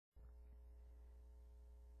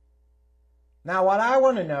Now, what I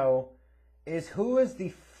want to know is who is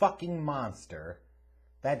the fucking monster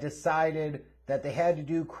that decided that they had to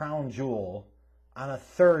do Crown Jewel on a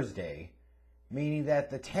Thursday, meaning that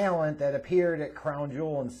the talent that appeared at Crown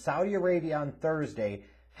Jewel in Saudi Arabia on Thursday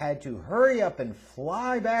had to hurry up and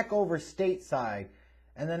fly back over stateside,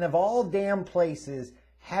 and then of all damn places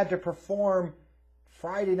had to perform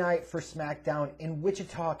Friday night for Smackdown in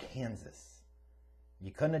Wichita, Kansas.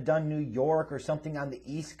 You couldn't have done New York or something on the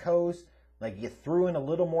East Coast? Like you threw in a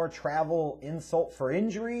little more travel insult for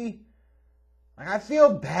injury? Like, I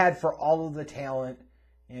feel bad for all of the talent.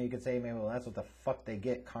 You know, you could say, maybe, well, that's what the fuck they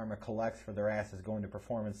get. Karma collects for their asses going to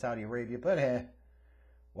perform in Saudi Arabia. But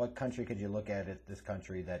what country could you look at this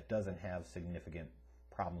country that doesn't have significant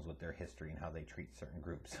problems with their history and how they treat certain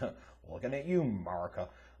groups? Looking at you, America.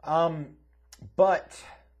 But,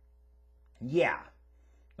 yeah.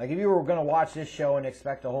 Like, if you were going to watch this show and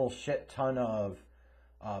expect a whole shit ton of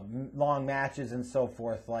long matches and so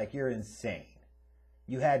forth, like, you're insane.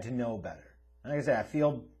 You had to know better. Like I said, I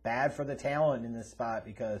feel bad for the talent in this spot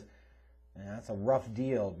because that's a rough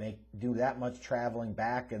deal. Do that much traveling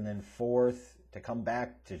back and then forth to come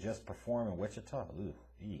back to just perform in Wichita. Ooh,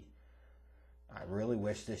 I really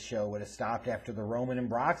wish this show would have stopped after the Roman and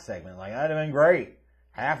Brock segment. Like, that'd have been great.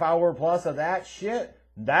 Half hour plus of that shit.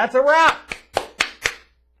 That's a wrap.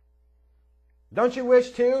 Don't you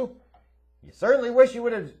wish too? You certainly wish you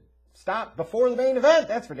would have stopped before the main event.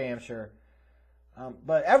 That's for damn sure.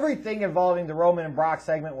 But everything involving the Roman and Brock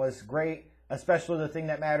segment was great, especially the thing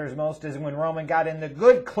that matters most is when Roman got in the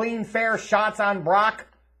good, clean, fair shots on Brock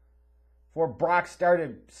before Brock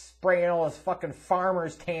started spraying all his fucking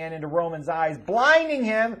farmer's tan into Roman's eyes, blinding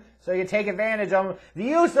him so he could take advantage of him. The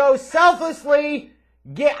Usos selflessly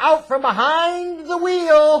get out from behind the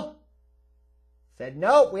wheel. Said,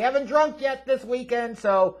 nope, we haven't drunk yet this weekend,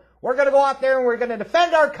 so we're going to go out there and we're going to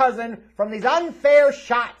defend our cousin from these unfair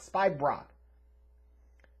shots by Brock.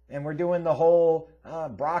 And we're doing the whole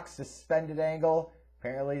Brock suspended angle.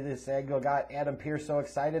 Apparently this angle got Adam Pearce so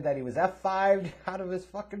excited that he was F5'd out of his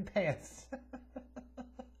fucking pants.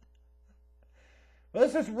 But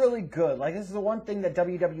this is really good. Like, this is the one thing that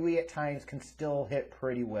WWE at times can still hit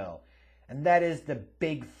pretty well. And that is the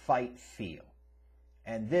big fight feel.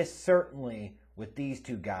 And this certainly, with these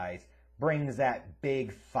two guys, brings that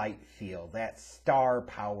big fight feel, that star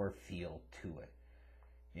power feel to it.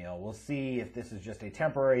 You know, we'll see if this is just a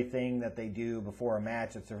temporary thing that they do before a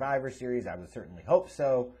match at Survivor Series. I would certainly hope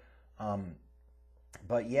so.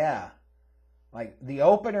 But yeah, like the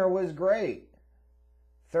opener was great.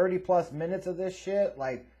 30 plus minutes of this shit.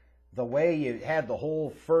 Like the way you had the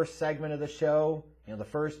whole first segment of the show, you know, the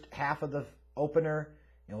first half of the opener,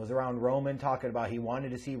 you know, was around Roman talking about he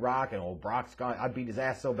wanted to see Rock and Brock's gone. I beat his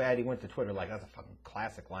ass so bad he went to Twitter like, that's a fucking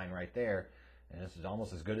classic line right there. And this is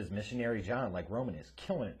almost as good as Missionary John. Like, Roman is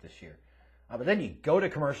killing it this year. But then you go to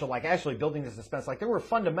commercial, like actually building the suspense. Like, there were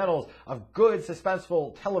fundamentals of good,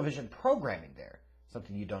 suspenseful television programming there.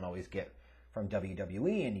 Something you don't always get from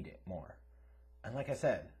WWE any more. And like I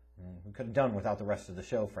said, we could have done without the rest of the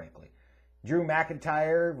show, frankly. Drew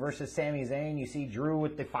McIntyre versus Sami Zayn. You see Drew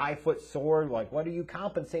with the 5-foot sword. Like, what are you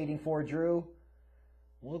compensating for, Drew?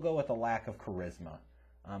 We'll go with a lack of charisma.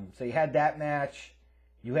 So you had that match.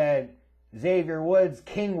 You had Xavier Woods,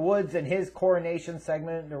 King Woods, and his coronation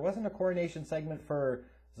segment. There wasn't a coronation segment for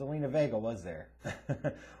Zelina Vega, was there?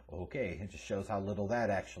 Okay, it just shows how little that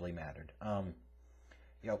actually mattered.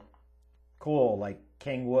 You know, cool, like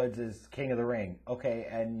King Woods is king of the ring. Okay,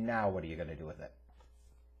 and now what are you going to do with it?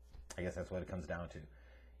 I guess that's what it comes down to.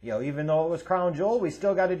 You know, even though it was Crown Jewel, we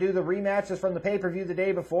still got to do the rematches from the pay-per-view the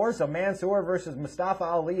day before. So Mansoor versus Mustafa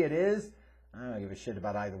Ali it is. I don't give a shit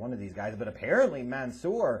about either one of these guys, but apparently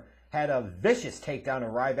Mansoor had a vicious takedown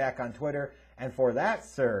of Ryback on Twitter, and for that,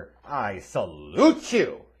 sir, I salute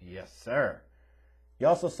you. Yes, sir. You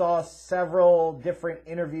also saw several different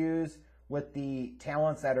interviews with the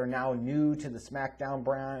talents that are now new to the Smackdown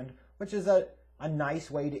brand, which is a nice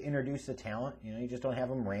way to introduce the talent. You know, you just don't have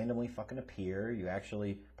them randomly fucking appear. You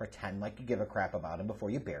actually pretend like you give a crap about them before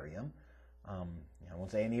you bury them. I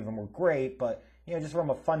won't say any of them were great, but, you know, just from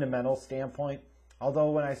a fundamental standpoint.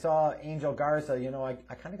 Although when I saw Angel Garza, you know, I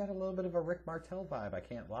kind of got a little bit of a Rick Martel vibe, I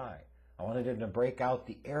can't lie. I wanted him to break out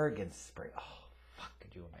the arrogance spray. Oh, fuck,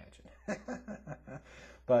 could you imagine?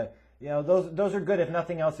 But, you know, those are good. If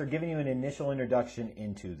nothing else, they're giving you an initial introduction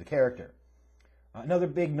into the character. Another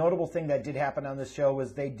big notable thing that did happen on this show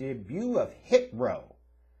was the debut of Hit Row.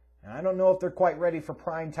 And I don't know if they're quite ready for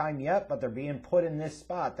prime time yet, but they're being put in this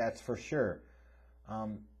spot, that's for sure.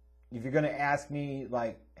 If you're going to ask me,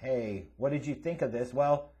 like, hey, what did you think of this?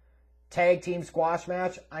 Well, tag team squash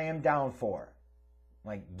match, I am down for.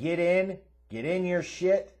 Like, get in, get in your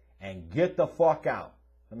shit and get the fuck out.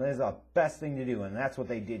 And that's the best thing to do, and that's what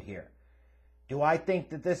they did here. Do I think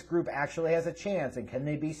that this group actually has a chance, and can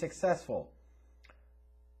they be successful?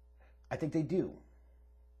 I think they do.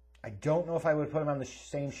 I don't know if I would put them on the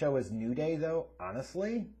same show as New Day, though,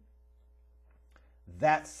 honestly.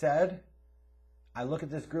 That said, I look at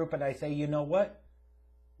this group and I say, you know what?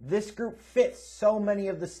 This group fits so many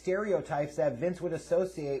of the stereotypes that Vince would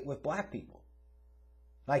associate with black people.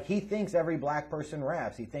 Like, he thinks every black person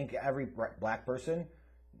raps. He thinks every black person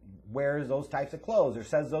wears those types of clothes or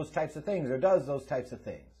says those types of things or does those types of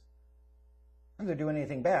things. I'm not doing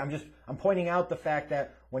anything bad. I'm pointing out the fact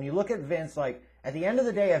that when you look at Vince, like, at the end of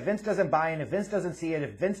the day, if Vince doesn't buy in, if Vince doesn't see it,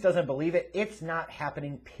 if Vince doesn't believe it, it's not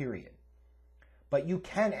happening, period. But you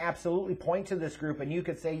can absolutely point to this group and you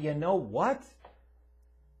could say, you know what?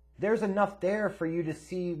 There's enough there for you to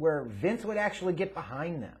see where Vince would actually get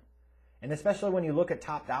behind them. And especially when you look at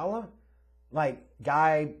Top Dollar, like,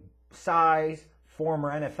 guy, size,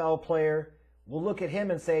 former NFL player, we'll look at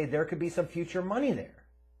him and say there could be some future money there.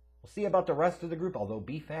 We'll see about the rest of the group, although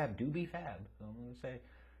B-Fab do B-Fab. So I'm going to say,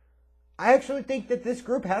 I actually think that this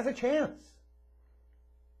group has a chance.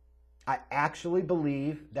 I actually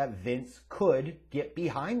believe that Vince could get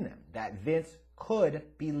behind them, that Vince could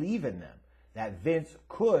believe in them, that Vince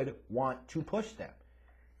could want to push them.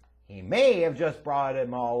 He may have just brought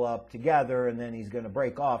them all up together and then he's going to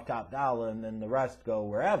break off Top Dollar and then the rest go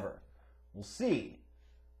wherever. We'll see.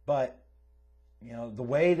 But, you know, the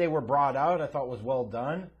way they were brought out I thought was well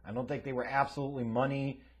done. I don't think they were absolutely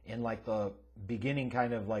money in like the beginning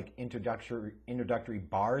kind of like introductory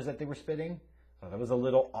bars that they were spitting. So that was a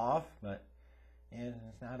little off, but yeah,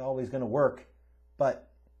 it's not always going to work. But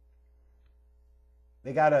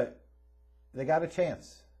they got a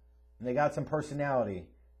chance. And they got some personality.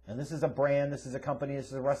 And this is a brand, this is a company, this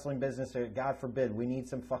is a wrestling business. God forbid, we need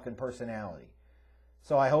some fucking personality.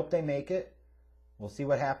 So I hope they make it. We'll see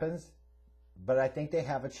what happens. But I think they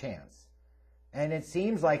have a chance. And it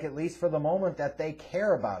seems like, at least for the moment, that they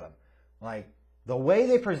care about them. Like, the way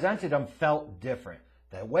they presented them felt different.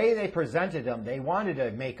 The way they presented them, they wanted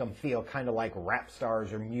to make them feel kind of like rap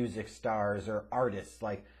stars or music stars or artists.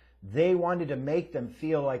 Like, they wanted to make them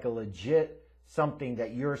feel like a legit something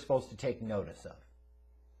that you're supposed to take notice of.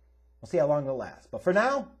 We'll see how long it'll last. But for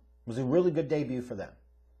now, it was a really good debut for them.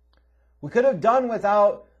 We could have done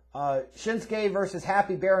without Shinsuke versus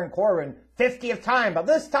Happy Baron Corbin 50th time, but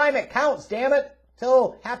this time it counts, damn it.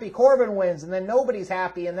 Till Happy Corbin wins, and then nobody's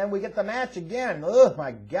happy, and then we get the match again. Ugh,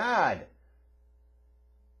 my God.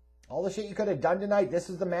 All the shit you could have done tonight, this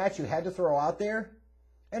is the match you had to throw out there?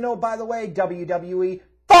 And oh, by the way, WWE,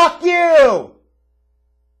 fuck you!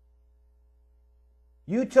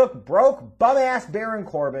 You took broke, bum-ass Baron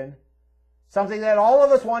Corbin, something that all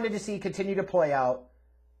of us wanted to see continue to play out,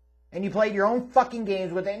 and you played your own fucking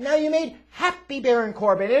games with it. Now you made Happy Baron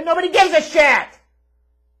Corbin, and nobody gives a shit!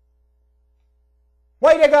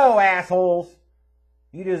 Way to go, assholes!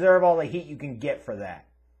 You deserve all the heat you can get for that.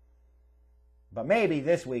 But maybe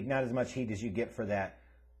this week, not as much heat as you get for that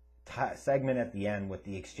segment at the end with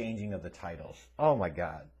the exchanging of the titles. Oh my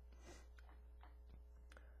God.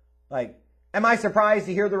 Like, am I surprised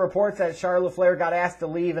to hear the reports that Charlotte Flair got asked to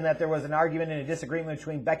leave and that there was an argument and a disagreement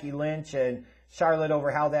between Becky Lynch and Charlotte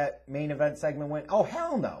over how that main event segment went? Oh,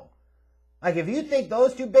 hell no. Like, if you think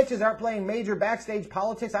those two bitches aren't playing major backstage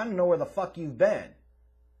politics, I don't know where the fuck you've been.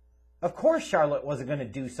 Of course Charlotte wasn't going to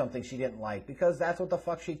do something she didn't like, because that's what the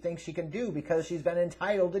fuck she thinks she can do, because she's been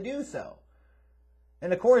entitled to do so.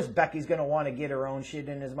 And of course Becky's going to want to get her own shit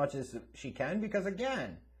in as much as she can, because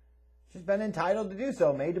again, she's been entitled to do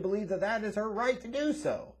so, made to believe that that is her right to do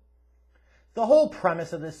so. The whole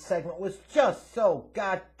premise of this segment was just so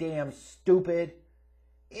goddamn stupid.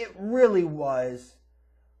 It really was.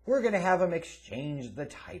 We're going to have them exchange the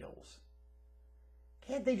titles.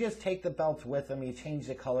 Can't they just take the belts with them, you change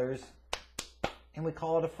the colors, and we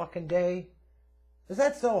call it a fucking day? Is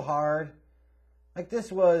that so hard? Like,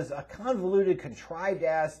 this was a convoluted,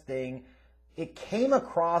 contrived-ass thing. It came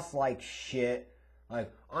across like shit.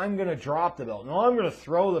 Like, I'm going to drop the belt. No, I'm going to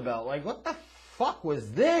throw the belt. Like, what the fuck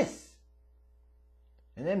was this?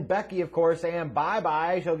 And then Becky, of course, saying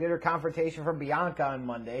bye-bye. She'll get her confrontation from Bianca on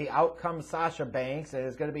Monday. Out comes Sasha Banks, and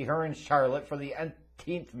it's going to be her and Charlotte for the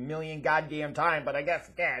 18th million goddamn time. But I guess,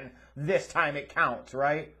 again, this time it counts,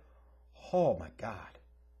 right? Oh, my God.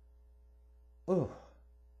 Ooh.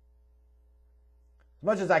 As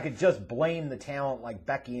much as I could just blame the talent like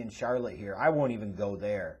Becky and Charlotte here, I won't even go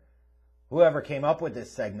there. Whoever came up with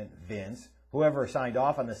this segment, Vince. Whoever signed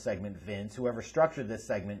off on this segment, Vince. Whoever structured this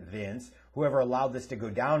segment, Vince. Whoever allowed this to go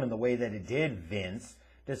down in the way that it did, Vince.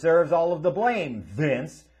 Deserves all of the blame,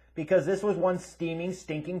 Vince. because this was one steaming,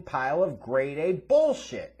 stinking pile of grade A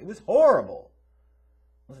bullshit. It was horrible.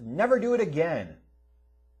 Let's never do it again.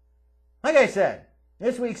 Like I said,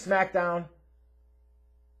 this week's SmackDown,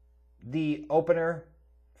 the opener,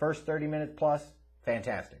 first 30 minutes plus,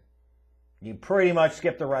 fantastic. You pretty much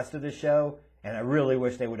skip the rest of the show, and I really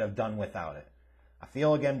wish they would have done without it. I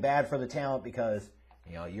feel, again, bad for the talent because,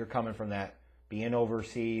 you know, you're coming from that, being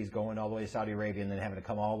overseas, going all the way to Saudi Arabia, and then having to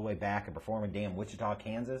come all the way back and perform in damn Wichita,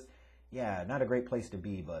 Kansas. Yeah, not a great place to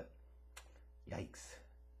be, but yikes.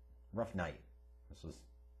 Rough night. This was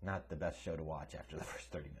not the best show to watch after the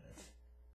first 30 minutes.